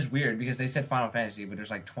 cool. Which is weird because they said Final Fantasy, but there's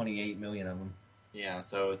like 28 million of them. Yeah,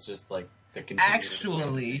 so it's just like the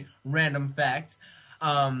Actually, random fact.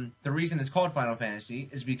 The reason it's called Final Fantasy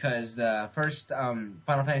is because the first Final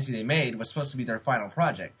Fantasy they made was supposed to be their final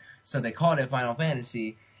project. So they called it Final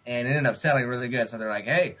Fantasy, and it ended up selling really good. So they're like,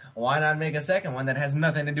 hey, why not make a second one that has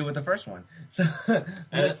nothing to do with the first one? So and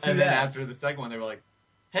then after the second one, they were like,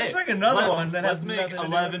 hey, let's make another one that has nothing to do with it. Let's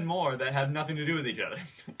make 11 more that have nothing to do with each other.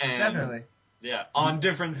 And definitely. Yeah, on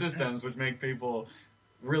different systems, which make people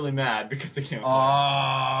really mad because they can't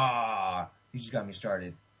play. You just got me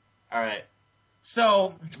started. All right.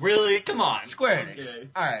 So really, come on, Square Enix. Okay.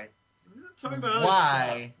 All right. Talking about other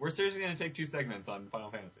stuff. We're seriously gonna take 2 segments on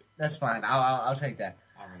Final Fantasy. That's fine. I'll take that.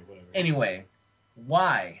 All right, whatever. Anyway,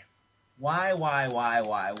 why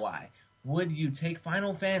would you take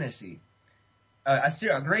Final Fantasy,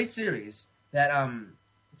 a great series that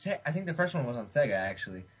I think the first one was on Sega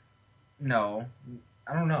actually. No,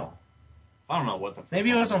 I don't know. I don't know what the.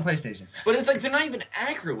 Maybe it was on PlayStation. But it's like they're not even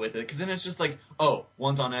accurate with it, because then it's just like, oh,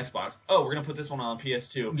 one's on Xbox. Oh, we're gonna put this one on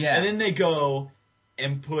PS2. Yeah. And then they go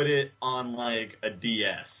and put it on like a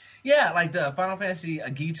DS. Yeah, like the Final Fantasy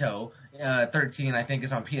Agito 13, I think,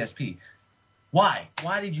 is on PSP. Why?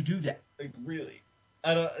 Why did you do that? Like really?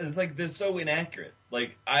 I don't. It's like they're so inaccurate.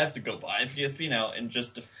 Like I have to go buy a PSP now and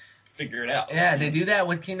just to figure it out. Yeah, they do that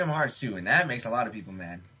with Kingdom Hearts too, and that makes a lot of people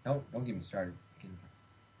mad. Don't get me started.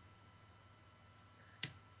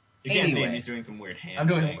 You can't see him. He's doing some weird hand. I'm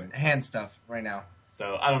doing hand stuff right now.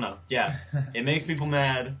 So I don't know. Yeah, it makes people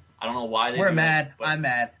mad. I don't know why they. We're do mad. It, but, I'm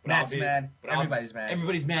mad. Matt's mad. But everybody's mad.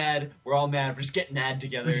 Everybody's mad. We're all mad. We're just getting mad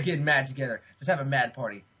together. We're just getting mad together. Let's have a mad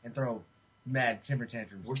party and throw mad temper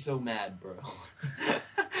tantrums. We're so mad, bro.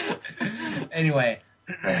 Anyway,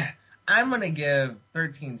 I'm gonna give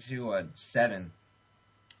 13-2 a 7.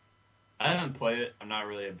 I haven't played it. I'm not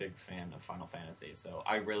really a big fan of Final Fantasy, so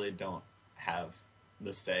I really don't have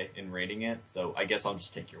the say in rating it. So I guess I'll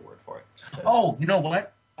just take your word for it. Oh, you know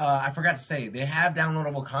what? I forgot to say, they have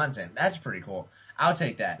downloadable content. That's pretty cool. I'll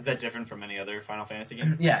take that. Is that different from any other Final Fantasy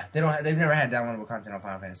game? Yeah, they've never had downloadable content on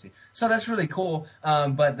Final Fantasy. So that's really cool.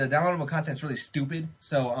 But the downloadable content's really stupid.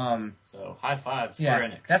 So so high five, Square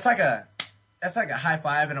Enix. That's like a high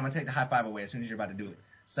five, and I'm gonna take the high five away as soon as you're about to do it.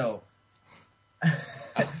 So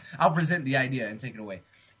I'll present the idea and take it away.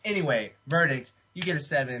 Anyway, verdict. You get a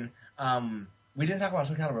 7. We didn't talk about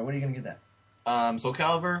Soul Calibur. What are you gonna give that? Soul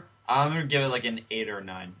Calibur, I'm gonna give it like an 8 or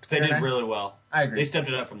 9 because they did really well. I agree. They stepped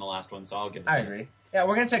it up from the last one, so I'll give it. I agree. Yeah,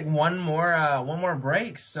 we're gonna take one more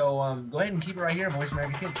break. So go ahead and keep it right here, Voice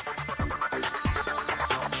America Kids.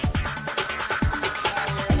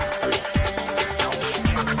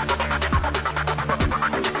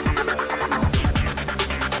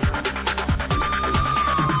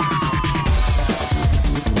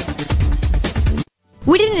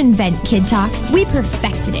 We didn't invent Kid Talk, we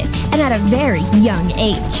perfected it, and at a very young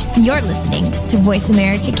age. You're listening to Voice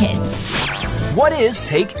America Kids. What is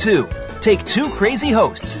Take Two? Take 2 crazy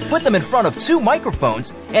hosts, put them in front of 2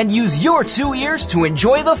 microphones, and use your 2 ears to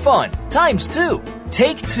enjoy the fun, times 2.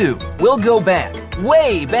 Take 2. We'll go back,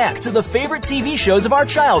 way back to the favorite TV shows of our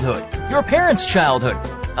childhood, your parents' childhood.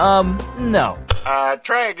 No.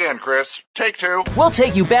 Try again, Chris. Take 2. We'll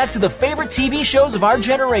take you back to the favorite TV shows of our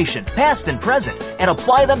generation, past and present, and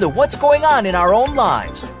apply them to what's going on in our own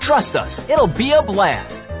lives. Trust us, it'll be a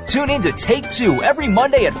blast. Tune in to Take 2 every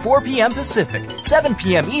Monday at 4 p.m. Pacific, 7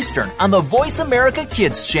 p.m. Eastern on the Voice America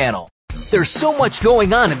Kids channel. There's so much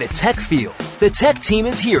going on in the tech field. The tech team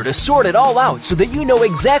is here to sort it all out so that you know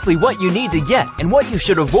exactly what you need to get and what you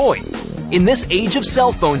should avoid. In this age of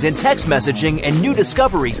cell phones and text messaging and new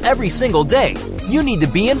discoveries every single day, you need to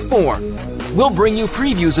be informed. We'll bring you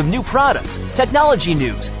previews of new products, technology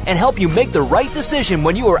news, and help you make the right decision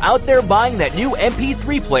when you are out there buying that new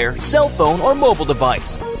MP3 player, cell phone, or mobile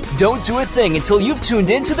device. Don't do a thing until you've tuned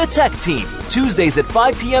into the Tech Team, Tuesdays at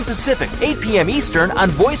 5 p.m. Pacific, 8 p.m. Eastern on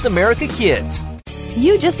Voice America Kids.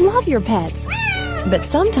 You just love your pets, but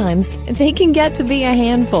sometimes they can get to be a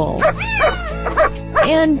handful.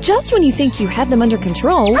 And just when you think you have them under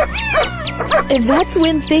control, that's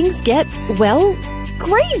when things get, well,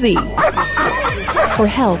 crazy. For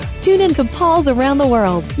help, tune into Paws Around the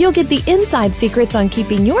World. You'll get the inside secrets on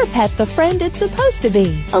keeping your pet the friend it's supposed to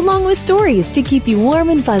be, along with stories to keep you warm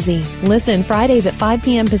and fuzzy. Listen Fridays at 5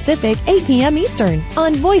 p.m. Pacific, 8 p.m. Eastern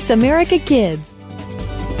on Voice America Kids.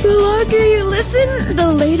 The longer you listen,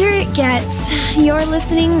 the later it gets. You're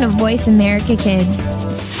listening to Voice America Kids.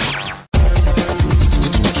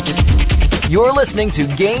 You're listening to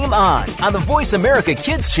Game On the Voice America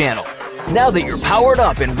Kids channel. Now that you're powered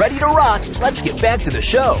up and ready to rock, let's get back to the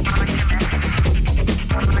show.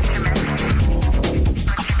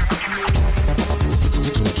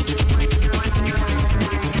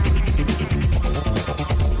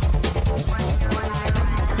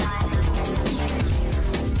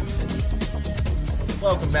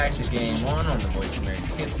 Welcome back to Game On the Voice America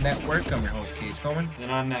Kids Network. I'm your host, Cage Coleman.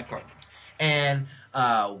 And I'm Matt Carter. And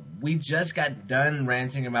we just got done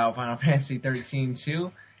ranting about Final Fantasy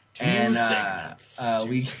 13-2. And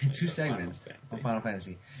two segments on Final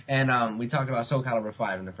Fantasy. And we talked about Soul Calibur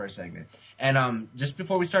 5 in the first segment. And just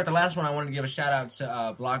before we start the last one, I wanted to give a shout out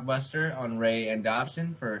to Blockbuster on Ray and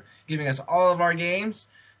Dobson for giving us all of our games.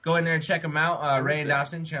 Go in there and check them out. Ray and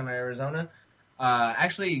Dobson, Chandler, Arizona.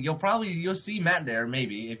 Actually, you'll see Matt there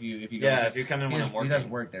maybe if you go. Yeah, if you come in when I'm working. He does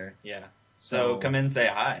work there. Yeah. So come in and say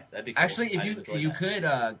hi. That'd be cool. Actually, if you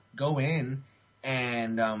could go in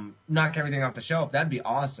and knock everything off the shelf, that'd be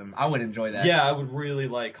awesome. I would enjoy that. Yeah, I would really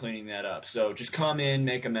like cleaning that up. So just come in,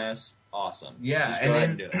 make a mess. Awesome. Yeah, just go ahead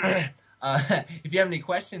and do it. If you have any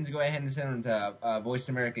questions, go ahead and send them to Voice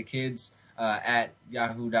America Kids at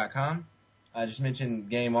yahoo.com. Just mention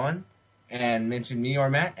Game On and mention me or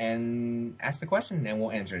Matt and ask the question, and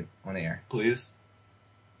we'll answer it on the air. Please.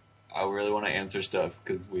 I really want to answer stuff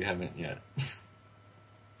because we haven't yet.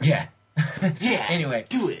 Yeah. Yeah. Anyway,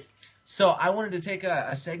 do it. So I wanted to take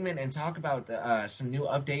a segment and talk about some new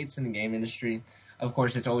updates in the game industry. Of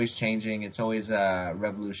course, it's always changing. It's always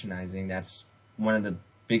revolutionizing. That's one of the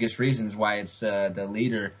biggest reasons why it's the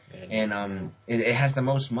leader, and it has the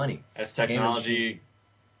most money. As technology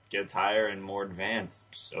gets higher and more advanced,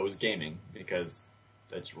 so is gaming, because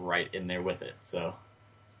that's right in there with it. So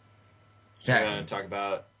exactly. We're going to talk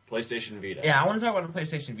about PlayStation Vita. Yeah, I want to talk about the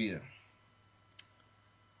PlayStation Vita.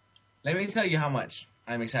 Let me tell you how much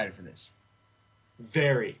I'm excited for this.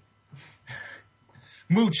 Very.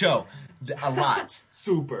 Mucho. A lot.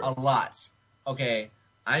 Super. A lot. Okay,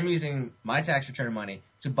 I'm using my tax return money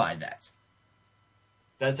to buy that.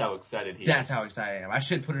 That's how excited he is. That's how excited I am. I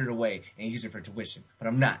should put it away and use it for tuition, but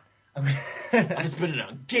I'm not. I'm spending it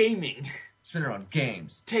on gaming. Spend it on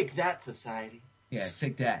games. Take that, society. Yeah,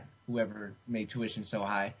 take that. Whoever made tuition so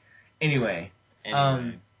high. Anyway.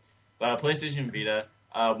 PlayStation Vita.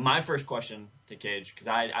 My first question to Cage, because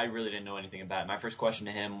I really didn't know anything about it. My first question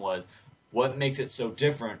to him was, what makes it so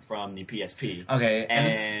different from the PSP? Okay.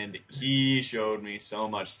 And he showed me so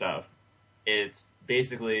much stuff. It's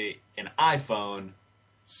basically an iPhone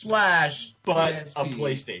slash but PSP. A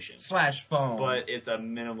PlayStation slash phone. But it's a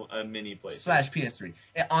mini PlayStation. Slash PS3.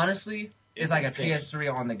 It honestly is like insane. A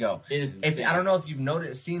PS3 on the go. It is insane. I don't know if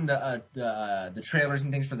you've seen the trailers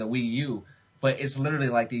and things for the Wii U, but it's literally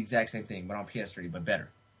like the exact same thing, but on PS3, but better.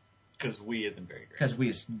 Because Wii isn't very great. Because Wii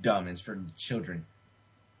is dumb. It's for children.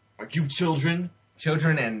 Are you children?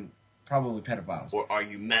 Children and probably pedophiles. Or are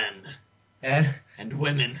you men? And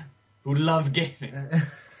women who love gaming?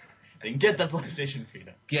 And get the PlayStation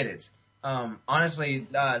Vita. Get it. Honestly,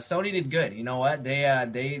 Sony did good. You know what?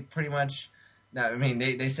 They pretty much. I mean,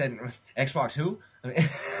 they said Xbox who? I mean,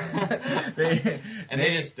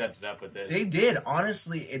 they just stepped it up with this. They did.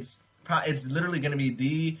 Honestly, it's literally going to be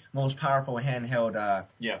the most powerful handheld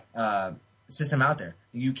system out there.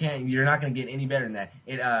 You're not going to get any better than that.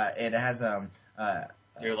 It has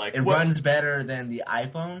You're like, it runs better than the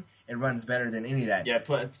iPhone. It runs better than any of that. Yeah,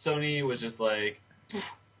 Sony was just like,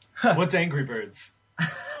 what's Angry Birds?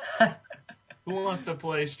 Who wants to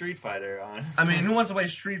play Street Fighter on? I mean, who wants to play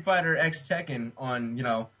Street Fighter X Tekken on,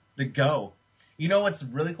 the Go? You know what's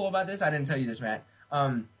really cool about this? I didn't tell you this, Matt.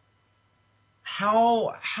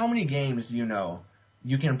 How many games do you know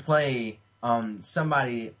you can play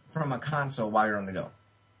somebody from a console while you're on the go?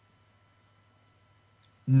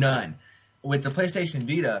 None. With the PlayStation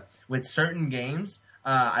Vita, with certain games,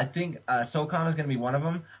 I think Soul Calibur is going to be one of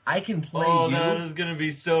them. I can play you. Oh, that is going to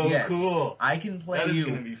be so cool. I can play that you. Is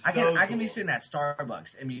gonna be so I can be sitting at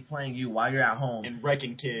Starbucks and be playing you while you're at home. And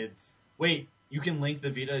wrecking kids. Wait, you can link the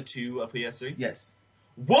Vita to a PS3? Yes.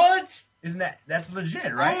 What? That's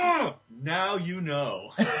legit, right? Now you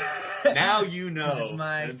know. Now you know. Is this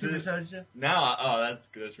my Super Soda show? Now, that's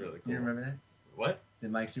really cool. You remember that? What? The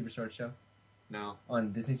Mike Superstore show No.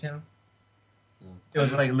 on Disney Channel. No. It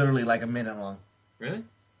was like literally like a minute long. Really?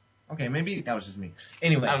 Okay, maybe that was just me.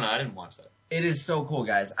 Anyway, I don't know. I didn't watch that. it is so cool,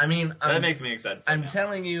 guys. I mean, That makes me excited. I'm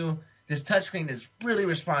telling you, this touchscreen is really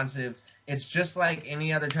responsive. It's just like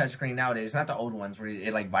any other touchscreen nowadays. Not the old ones where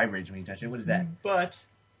it like vibrates when you touch it. What is that? But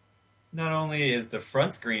not only is the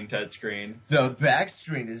front screen touchscreen, The back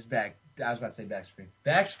screen is back. I was about to say back screen.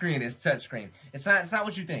 Back screen is touchscreen. It's not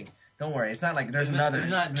what you think. Don't worry. It's not like there's another. There's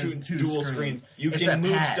not two dual screens. You It's can a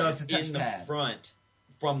move pad. stuff It's a touch in the pad. front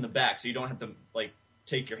from the back, so you don't have to like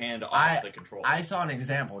take your hand off the controller. I saw an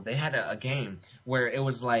example. They had a game where it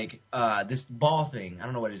was like this ball thing. I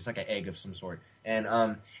don't know what it is. It's like an egg of some sort,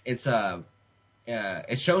 and it's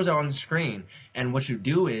it shows on the screen. And what you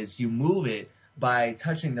do is you move it by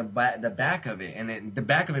touching the back of it, and the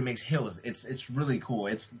back of it makes hills. It's really cool.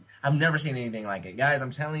 I've never seen anything like it, guys.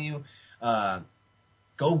 I'm telling you,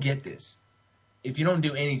 go get this. If you don't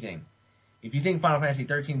do anything, if you think Final Fantasy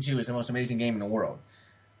 13-2 is the most amazing game in the world,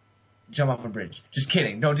 jump off a bridge. Just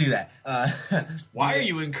kidding. Don't do that. Why are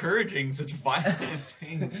you encouraging such violent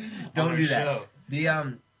things? Don't on do our that.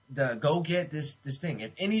 show? The go get this thing.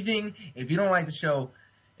 If anything, if you don't like the show,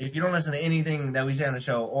 if you don't listen to anything that we say on the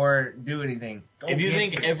show or do anything, go If you get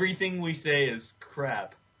think this. everything we say is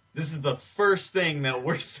crap, this is the first thing that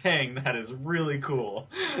we're saying that is really cool.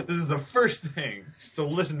 This is the first thing. So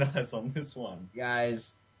listen to us on this one.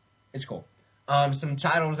 Guys, it's cool. Some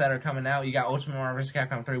titles that are coming out. You got Ultimate Marvel vs.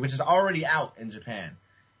 Capcom 3, which is already out in Japan.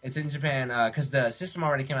 It's in Japan because the system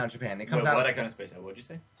already came out in Japan. It comes out. What I kind of space out? What'd you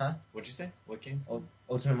say? Huh? What'd you say? What games?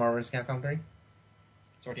 Ultimate Marvel vs. Capcom 3.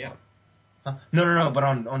 It's already out. Huh? No, but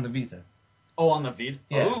on the Vita. Oh, on the Vita?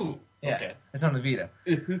 Yeah. Oh, Yeah, okay. it's on the Vita.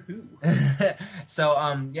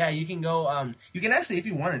 So, yeah, you can go, you can actually, if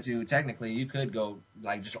you wanted to, technically, you could go,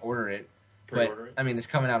 like, just order it. Pre-order But, it? I mean, it's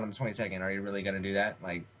coming out on the 22nd. Are you really going to do that?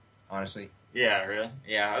 Like, honestly? Yeah, really?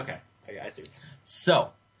 Yeah, okay. I see.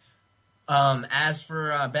 So, as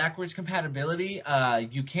for backwards compatibility,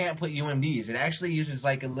 you can't put UMDs. It actually uses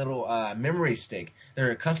like a little memory stick. There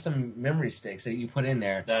are custom memory sticks that you put in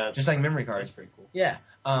there, just like memory cards. That's pretty cool. Yeah,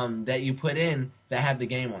 that you put in that have the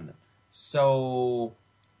game on them. So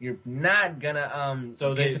you're not gonna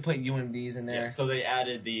get to put UMDs in there. Yeah, so they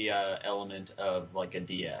added the element of like a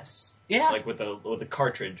DS. Yeah. Like with a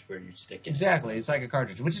cartridge where you stick it. Exactly, it's like a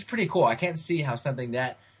cartridge, which is pretty cool. I can't see how something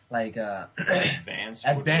that like advanced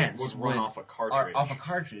would run off a cartridge. Off a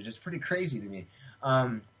cartridge. It's pretty crazy to me.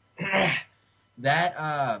 That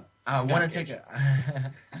I want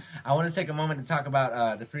to take a moment to talk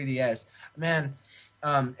about the 3DS. Man,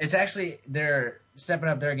 it's actually they're stepping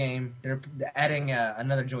up their game. They're adding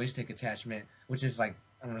another joystick attachment, which is like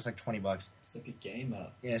I don't know, it's like $20. Step your game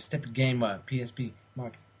up. Yeah, step your game up. PSP,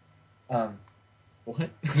 Mark. What?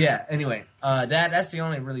 Yeah. Anyway, that's the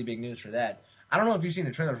only really big news for that. I don't know if you've seen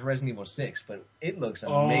the trailer for Resident Evil 6, but it looks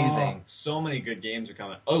amazing. Oh, so many good games are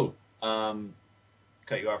coming.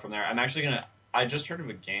 Cut you off from there. I just heard of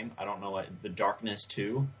a game. I don't know what. The Darkness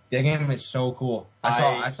 2. That game is so cool.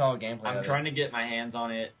 I saw a gameplay. I'm trying to get my hands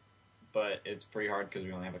on it, but it's pretty hard because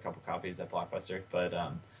we only have a couple copies at Blockbuster. But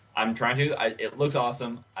I'm trying to. It looks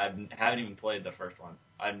awesome. I haven't even played the first one.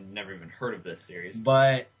 I've never even heard of this series.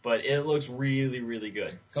 But it looks really, really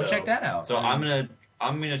good. Go check that out. So I'm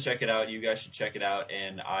gonna check it out. You guys should check it out,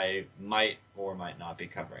 and I might or might not be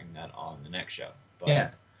covering that on the next show. But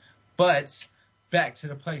yeah. But back to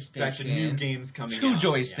the PlayStation. Back to new games coming Two out.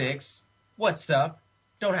 joysticks. Yeah. What's up?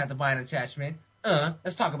 Don't have to buy an attachment.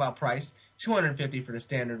 Let's talk about price. $250 for the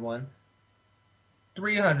standard one.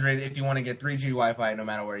 $300 if you want to get 3G Wi-Fi no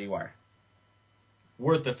matter where you are.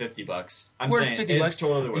 Worth the $50. I'm worth saying $50. It's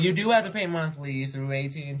totally worth. You do have to pay monthly through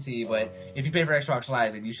AT&T, but if you pay for Xbox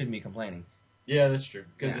Live, then you shouldn't be complaining. Yeah, that's true.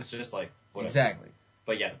 Because it's just like whatever. Exactly.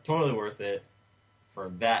 But yeah, totally worth it for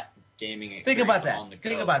that gaming experience. Think about that. On the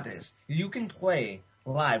Think go. about this. You can play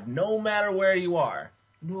live no matter where you are.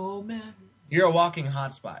 No matter. You're a walking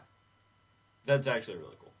hotspot. That's actually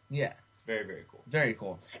really cool. Yeah. Very, very cool. Very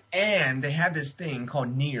cool. And they have this thing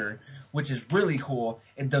called Nier, which is really cool.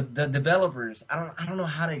 And the developers, I don't know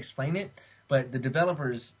how to explain it, but the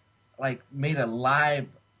developers like made a live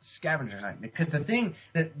scavenger hunt, because the thing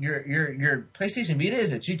that your PlayStation Vita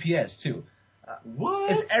is a GPS too.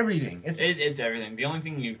 What? It's everything. It's everything. The only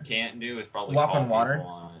thing you can't do is probably walk call on water. people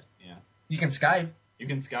on it. Yeah. You can Skype. You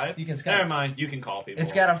can Skype? You can Skype. Never mind. You can call people.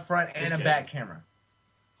 It's got a front and a back camera.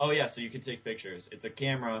 Oh yeah, so you can take pictures. It's a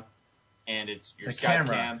camera, and it's your It's a Skype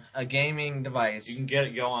camera, cam. a gaming device. You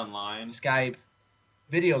can go online. Skype,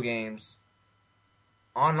 video games,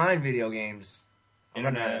 online video games. I'm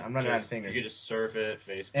running out of fingers. You could just surf it,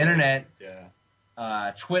 Facebook. Internet.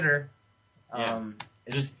 Yeah. Twitter.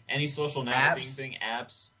 Just any social networking thing,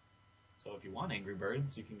 apps. So if you want Angry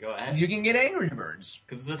Birds, you can go ahead. You can get Angry Birds.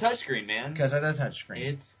 Because of the touchscreen, man. Because of the touchscreen.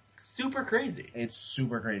 It's super crazy. It's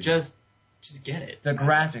super crazy. Just get it. The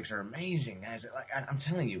graphics are amazing, guys. Like I'm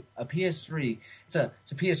telling you, a PS3. It's a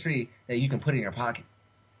PS3 that you can put in your pocket.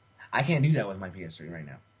 I can't do that with my PS3 right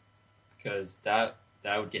now. Because that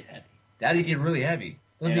would get heavy. That would get really heavy.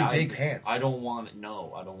 It would be big pants. I don't want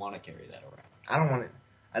to carry that around. I don't want it.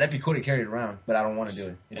 That'd be cool to carry it around, but I don't want to do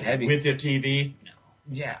it. It's heavy. With your TV? No.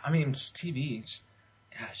 Yeah, I mean, it's TV.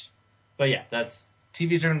 Gosh. But yeah,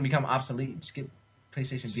 TVs are going to become obsolete. Just get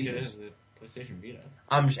PlayStation Vitas. PlayStation Vita.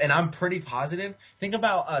 And I'm pretty positive. Think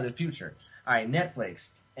about the future. All right, Netflix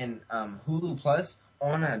and Hulu Plus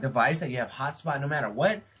on a device that you have hotspot no matter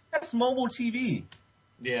what. That's mobile TV.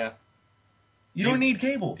 Yeah. You don't need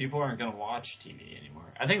cable. People aren't going to watch TV anymore.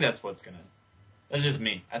 I think that's just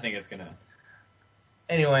me. I think it's going to.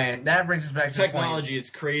 Anyway, that brings us back to technology is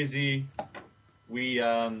crazy. We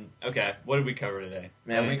okay. What did we cover today?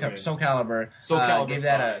 Man, we covered Soul Calibur. Soul Calibur gave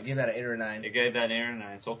that an 8 or 9. It gave that an 8 or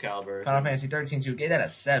 9. Soul Calibur. Final Fantasy 13 2 gave that a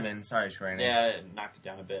 7. Sorry, Square Enix. Yeah, it knocked it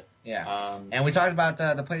down a bit. Yeah. And we talked about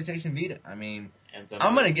the PlayStation Vita. I mean,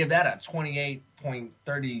 I'm gonna give that a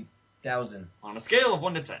 28.30,000 on a scale of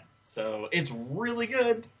 1 to 10. So it's really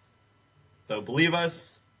good. So believe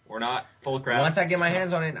us. We're not full of crap. Once I get my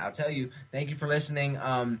hands on it, I'll tell you. Thank you for listening.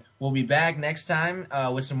 We'll be back next time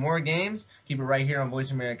with some more games. Keep it right here on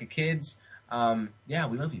Voice America Kids. Yeah,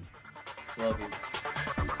 we love you. Love you.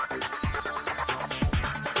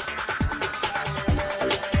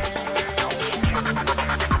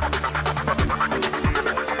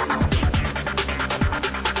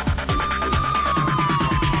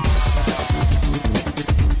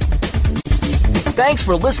 Thanks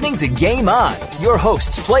for listening to Game On. Your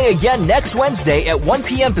hosts play again next Wednesday at 1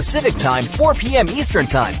 p.m. Pacific Time, 4 p.m. Eastern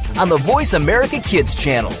Time on the Voice America Kids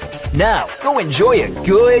channel. Now, go enjoy a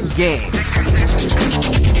good game.